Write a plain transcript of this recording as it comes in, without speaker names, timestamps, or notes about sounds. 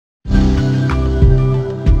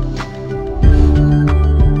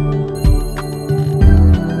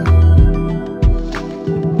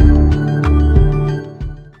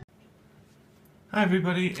Hi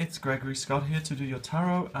everybody, it's Gregory Scott here to do your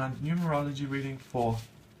tarot and numerology reading for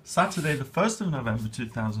Saturday the 1st of November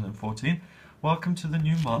 2014. Welcome to the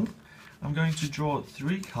new month. I'm going to draw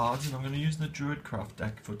 3 cards and I'm going to use the Druidcraft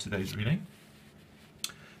deck for today's reading.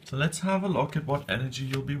 So let's have a look at what energy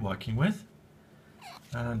you'll be working with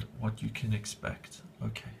and what you can expect.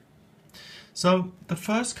 Okay. So the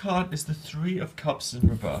first card is the 3 of Cups in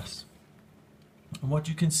reverse. And what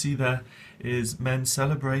you can see there is men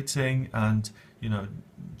celebrating and, you know,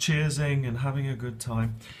 cheersing and having a good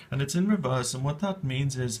time. And it's in reverse, and what that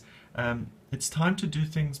means is it's time to do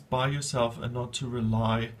things by yourself and not to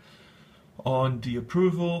rely on the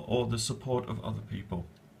approval or the support of other people.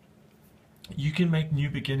 You can make new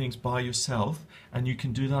beginnings by yourself, and you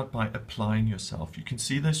can do that by applying yourself. You can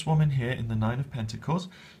see this woman here in the 9 of Pentacles.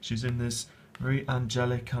 She's in this very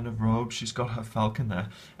angelic kind of robe. She's got her falcon there.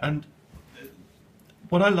 And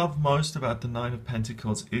what I love most about the 9 of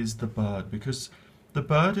Pentacles is the bird, because the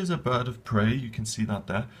bird is a bird of prey. You can see that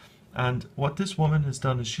there. And what this woman has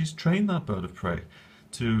done is she's trained that bird of prey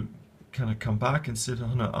to kind of come back and sit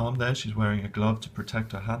on her arm there. She's wearing a glove to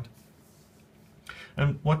protect her hand.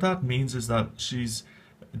 And what that means is that she's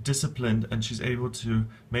disciplined and she's able to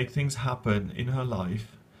make things happen in her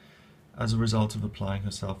life as a result of applying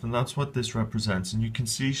herself. And that's what this represents. And you can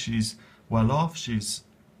see she's well off. She's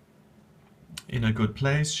in a good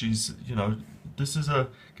place. She's, you know, this is a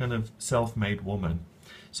kind of self-made woman.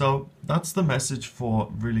 So that's the message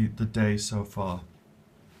for really the day so far.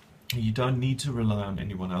 You don't need to rely on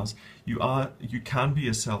anyone else. You can be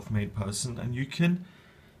a self-made person, and you can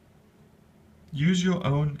use your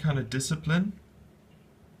own kind of discipline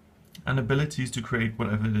and abilities to create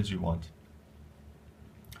whatever it is you want.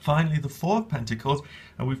 Finally, the 4 of Pentacles,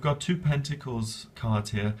 and we've got 2 Pentacles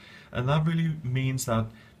cards here, and that really means that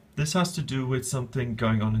this has to do with something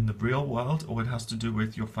going on in the real world, or it has to do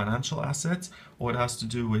with your financial assets, or it has to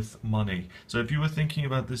do with money. So if you were thinking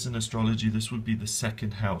about this in astrology, this would be the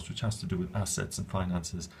 2nd house, which has to do with assets and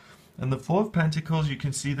finances. And the 4 of Pentacles, you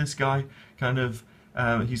can see this guy kind of,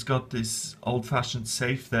 he's got this old-fashioned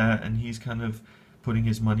safe there, and he's kind of putting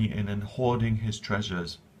his money in and hoarding his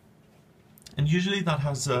treasures. And usually that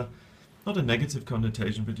has not a negative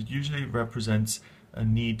connotation, but it usually represents a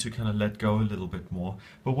need to kind of let go a little bit more.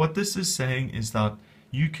 But what this is saying is that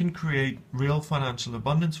you can create real financial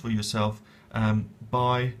abundance for yourself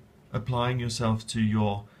by applying yourself to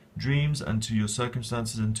your dreams and to your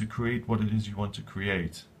circumstances and to create what it is you want to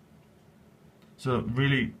create. So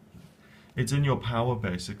really, it's in your power,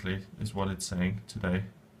 basically, is what it's saying today.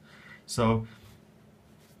 So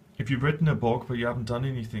if you've written a book but you haven't done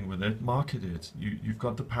anything with it, market it. You've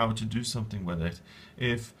got the power to do something with it.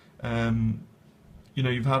 If you know,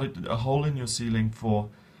 you've had a hole in your ceiling for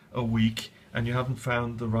a week and you haven't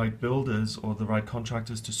found the right builders or the right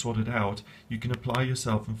contractors to sort it out, you can apply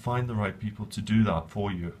yourself and find the right people to do that for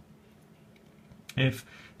you. If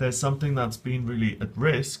there's something that's been really at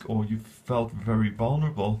risk or you've felt very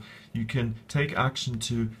vulnerable, you can take action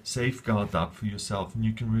to safeguard that for yourself, and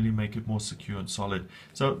you can really make it more secure and solid.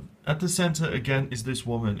 So at the center again is this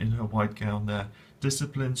woman in her white gown there.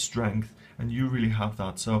 Discipline, strength, and you really have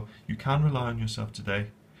that. So you can rely on yourself today.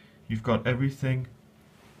 You've got everything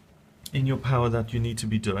in your power that you need to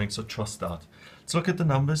be doing, so trust that. Let's look at the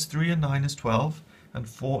numbers. 3 and 9 is 12, and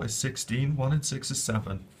 4 is 16, 1 and 6 is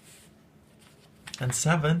 7. And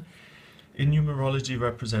 7 in numerology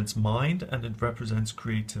represents mind, and it represents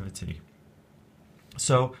creativity.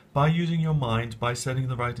 So by using your mind, by setting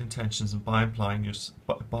the right intentions, and by applying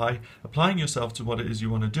yourself to what it is you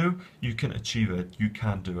want to do, you can achieve it. You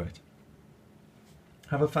can do it.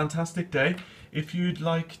 Have a fantastic day. If you'd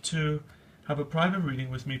like to have a private reading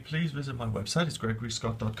with me, please visit my website. It's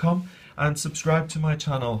gregoryscott.com, and subscribe to my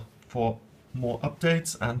channel for more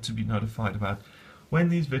updates and to be notified about when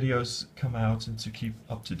these videos come out and to keep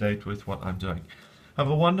up to date with what I'm doing. Have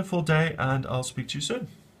a wonderful day, and I'll speak to you soon.